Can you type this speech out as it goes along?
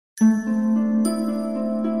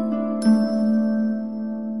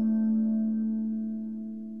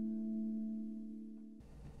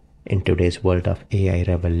In today's world of AI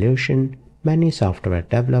revolution, many software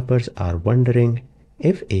developers are wondering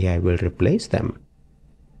if AI will replace them.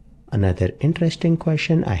 Another interesting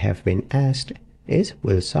question I have been asked is,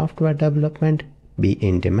 will software development be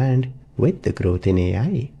in demand with the growth in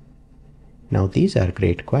AI? Now these are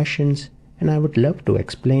great questions and I would love to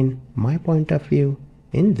explain my point of view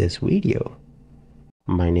in this video.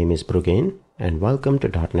 My name is Brugain and welcome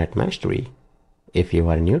to .NET Mastery. If you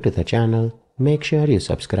are new to the channel, make sure you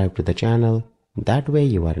subscribe to the channel. That way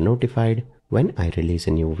you are notified when I release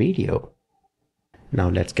a new video. Now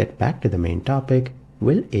let's get back to the main topic.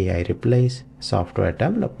 Will AI replace software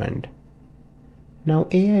development? Now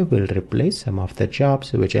AI will replace some of the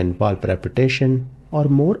jobs which involve repetition or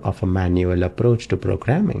more of a manual approach to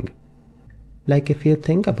programming. Like if you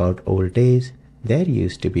think about old days, there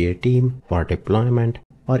used to be a team for deployment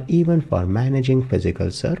or even for managing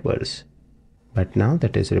physical servers. But now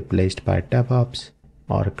that is replaced by DevOps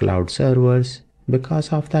or cloud servers.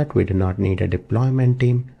 Because of that, we do not need a deployment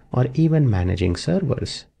team or even managing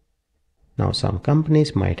servers. Now some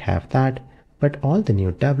companies might have that, but all the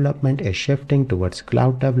new development is shifting towards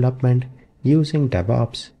cloud development using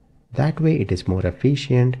DevOps. That way it is more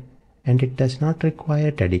efficient and it does not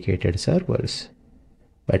require dedicated servers.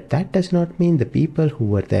 But that does not mean the people who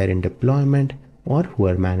were there in deployment or who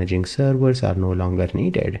are managing servers are no longer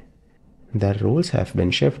needed. Their roles have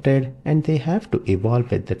been shifted and they have to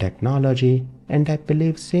evolve with the technology, and I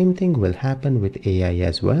believe same thing will happen with AI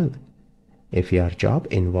as well. If your job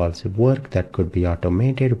involves work that could be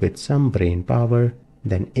automated with some brain power,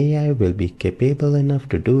 then AI will be capable enough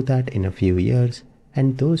to do that in a few years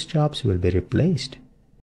and those jobs will be replaced.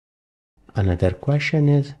 Another question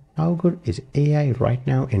is, how good is AI right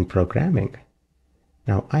now in programming?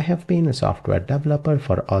 Now I have been a software developer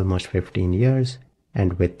for almost 15 years,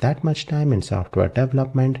 and with that much time in software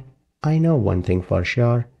development, I know one thing for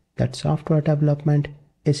sure, that software development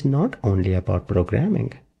is not only about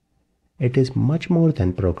programming. It is much more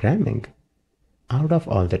than programming. Out of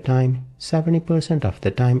all the time, 70% of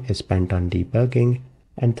the time is spent on debugging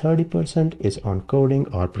and 30% is on coding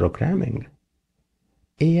or programming.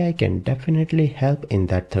 AI can definitely help in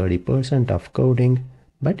that 30% of coding,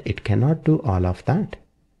 but it cannot do all of that.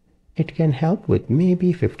 It can help with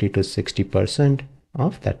maybe 50 to 60%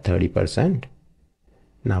 of that 30%.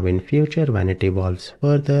 Now in future when it evolves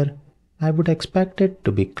further, I would expect it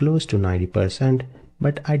to be close to 90%,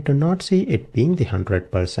 but I do not see it being the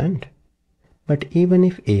 100%. But even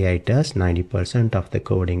if AI does 90% of the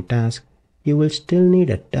coding task, you will still need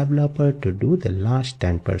a developer to do the last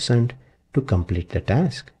 10% to complete the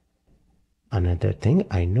task. Another thing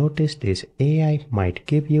I noticed is AI might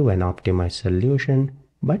give you an optimized solution,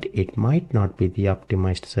 but it might not be the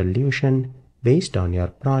optimized solution based on your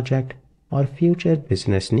project or future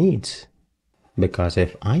business needs. Because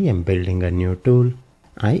if I am building a new tool,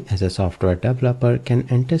 I as a software developer can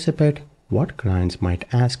anticipate what clients might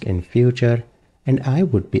ask in future, and I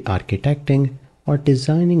would be architecting or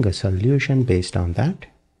designing a solution based on that.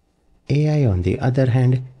 AI on the other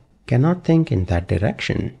hand cannot think in that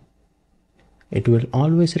direction. It will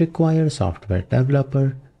always require software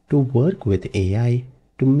developer to work with AI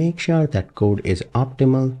to make sure that code is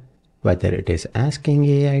optimal, whether it is asking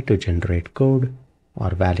AI to generate code or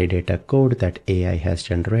validate a code that AI has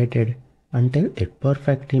generated until it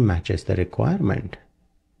perfectly matches the requirement.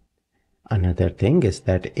 Another thing is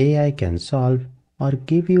that AI can solve or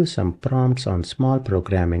give you some prompts on small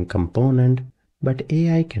programming component, but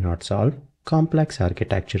AI cannot solve complex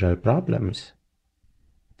architectural problems.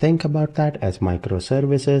 Think about that as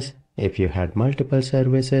microservices. If you had multiple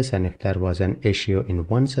services and if there was an issue in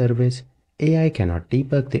one service, AI cannot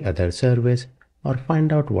debug the other service or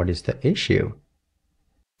find out what is the issue.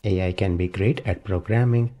 AI can be great at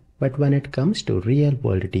programming, but when it comes to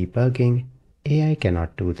real-world debugging, AI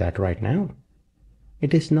cannot do that right now.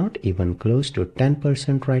 It is not even close to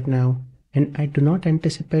 10% right now, and I do not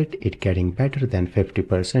anticipate it getting better than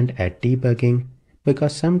 50% at debugging,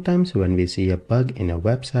 because sometimes when we see a bug in a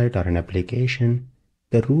website or an application,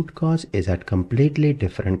 the root cause is at completely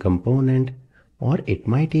different component, or it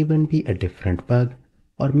might even be a different bug,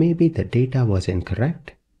 or maybe the data was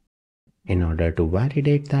incorrect. In order to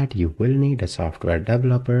validate that, you will need a software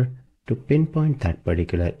developer to pinpoint that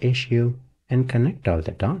particular issue and connect all the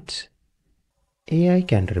dots. AI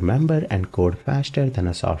can remember and code faster than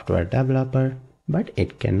a software developer, but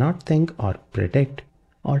it cannot think or predict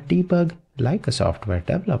or debug like a software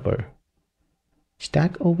developer.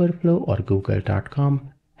 Stack Overflow or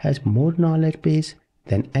Google.com has more knowledge base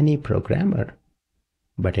than any programmer.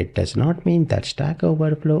 But it does not mean that Stack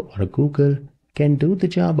Overflow or Google can do the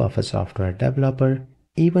job of a software developer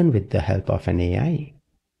even with the help of an AI.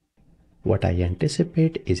 What I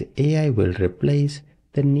anticipate is AI will replace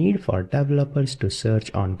the need for developers to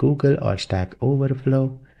search on Google or Stack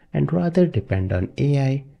Overflow and rather depend on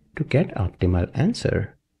AI to get optimal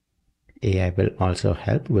answer. AI will also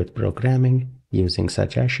help with programming using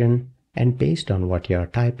suggestion, and based on what you're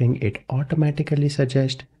typing, it automatically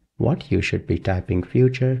suggests what you should be typing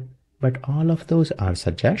future, but all of those are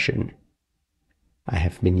suggestion. I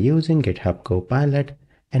have been using GitHub Copilot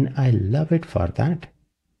and I love it for that.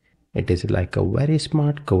 It is like a very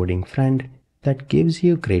smart coding friend that gives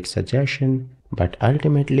you great suggestion, but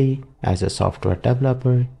ultimately, as a software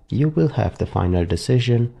developer, you will have the final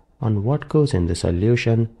decision on what goes in the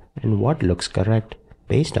solution and what looks correct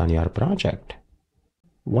based on your project.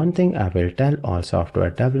 One thing I will tell all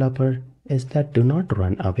software developers is that do not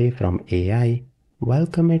run away from AI,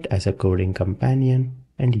 welcome it as a coding companion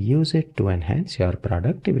and use it to enhance your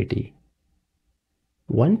productivity.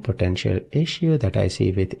 One potential issue that I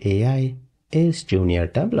see with AI is junior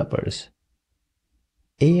developers.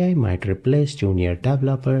 AI might replace junior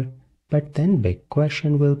developer, but then big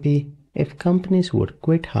question will be if companies would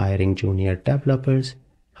quit hiring junior developers,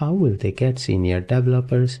 how will they get senior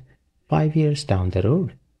developers 5 years down the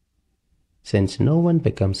road? Since no one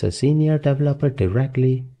becomes a senior developer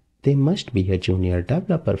directly, they must be a junior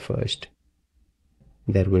developer first.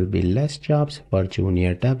 There will be less jobs for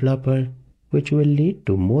junior developer, which will lead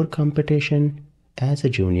to more competition as a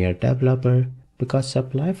junior developer because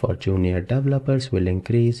supply for junior developers will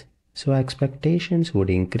increase, so expectations would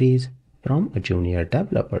increase from a junior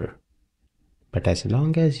developer. But as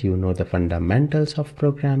long as you know the fundamentals of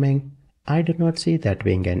programming, I do not see that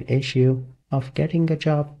being an issue of getting a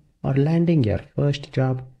job or landing your first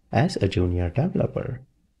job as a junior developer.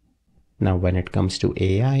 Now, when it comes to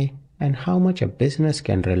AI and how much a business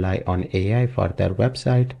can rely on AI for their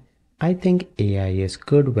website, I think AI is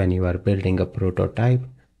good when you are building a prototype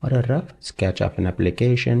or a rough sketch of an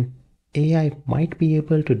application. AI might be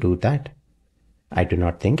able to do that. I do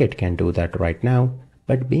not think it can do that right now,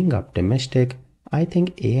 but being optimistic, I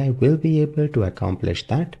think AI will be able to accomplish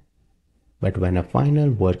that. But when a final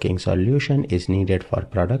working solution is needed for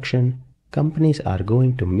production, companies are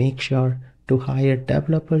going to make sure to hire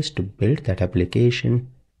developers to build that application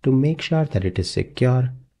to make sure that it is secure,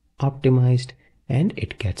 optimized, and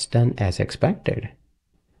it gets done as expected.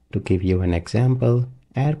 To give you an example,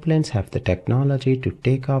 airplanes have the technology to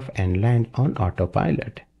take off and land on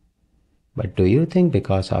autopilot. But do you think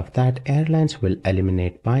because of that airlines will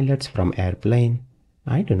eliminate pilots from airplane?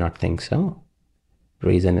 I do not think so.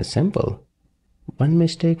 Reason is simple. One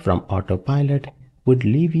mistake from autopilot would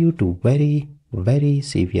lead you to very, very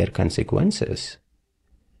severe consequences.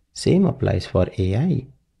 Same applies for AI.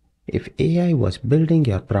 If AI was building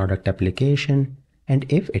your product application and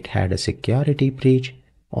if it had a security breach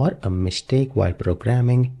or a mistake while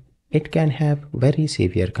programming, it can have very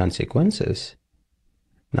severe consequences.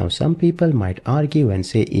 Now, some people might argue and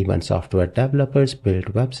say even software developers build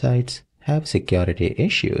websites have security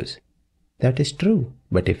issues. That is true,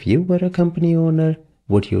 but if you were a company owner,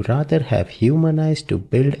 would you rather have human eyes to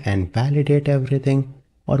build and validate everything,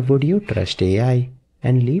 or would you trust AI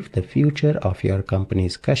and leave the future of your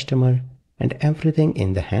company's customer and everything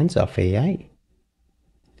in the hands of AI?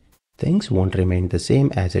 Things won't remain the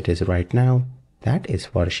same as it is right now, that is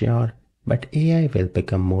for sure, but AI will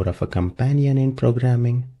become more of a companion in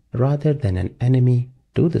programming rather than an enemy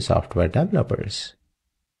to the software developers.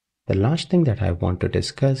 The last thing that I want to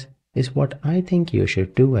discuss is what I think you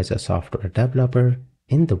should do as a software developer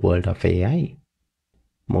in the world of AI.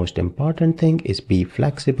 Most important thing is be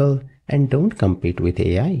flexible and don't compete with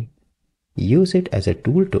AI. Use it as a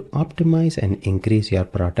tool to optimize and increase your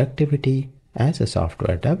productivity as a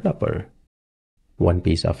software developer. One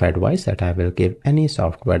piece of advice that I will give any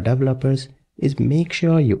software developers is make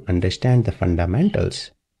sure you understand the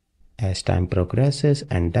fundamentals. As time progresses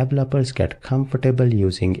and developers get comfortable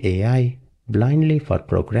using AI blindly for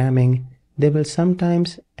programming, they will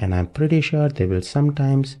sometimes, and I'm pretty sure they will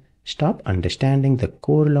sometimes, stop understanding the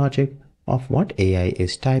core logic of what AI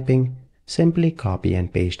is typing, simply copy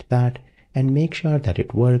and paste that and make sure that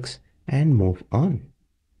it works and move on.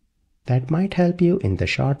 That might help you in the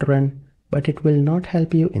short run, but it will not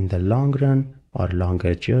help you in the long run or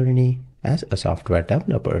longer journey as a software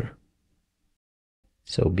developer.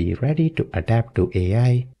 So be ready to adapt to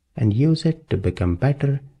AI and use it to become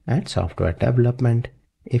better at software development.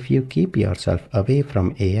 If you keep yourself away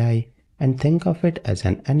from AI and think of it as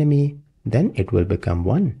an enemy, then it will become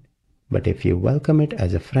one. But if you welcome it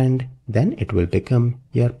as a friend, then it will become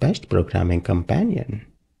your best programming companion.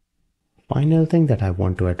 Final thing that I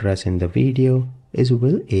want to address in the video is,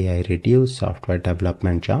 will AI reduce software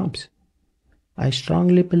development jobs? I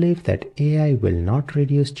strongly believe that AI will not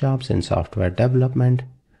reduce jobs in software development,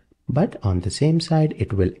 but on the same side,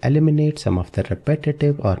 it will eliminate some of the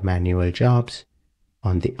repetitive or manual jobs.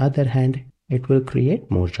 On the other hand, it will create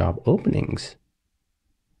more job openings.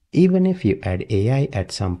 Even if you add AI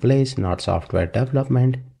at some place, not software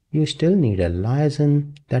development, you still need a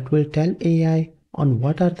liaison that will tell AI on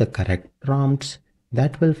what are the correct prompts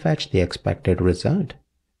that will fetch the expected result.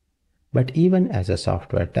 But even as a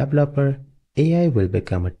software developer, AI will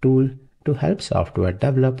become a tool to help software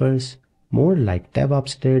developers more like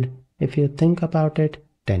DevOps did if you think about it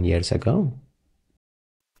 10 years ago.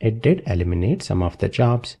 It did eliminate some of the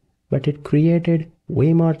jobs, but it created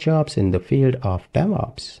way more jobs in the field of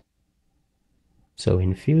DevOps. So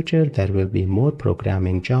in future, there will be more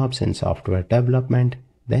programming jobs in software development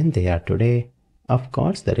than they are today. Of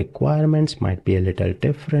course, the requirements might be a little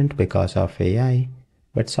different because of AI,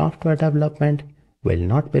 but software development will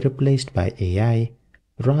not be replaced by AI.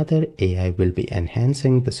 Rather, AI will be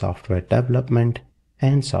enhancing the software development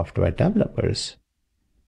and software developers.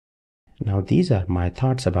 Now, these are my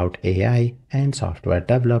thoughts about AI and software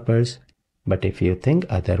developers. But if you think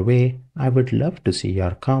other way, I would love to see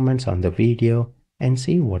your comments on the video and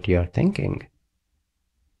see what you're thinking.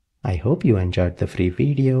 I hope you enjoyed the free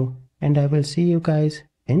video, and I will see you guys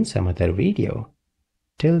in some other video.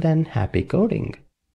 Till then, happy coding!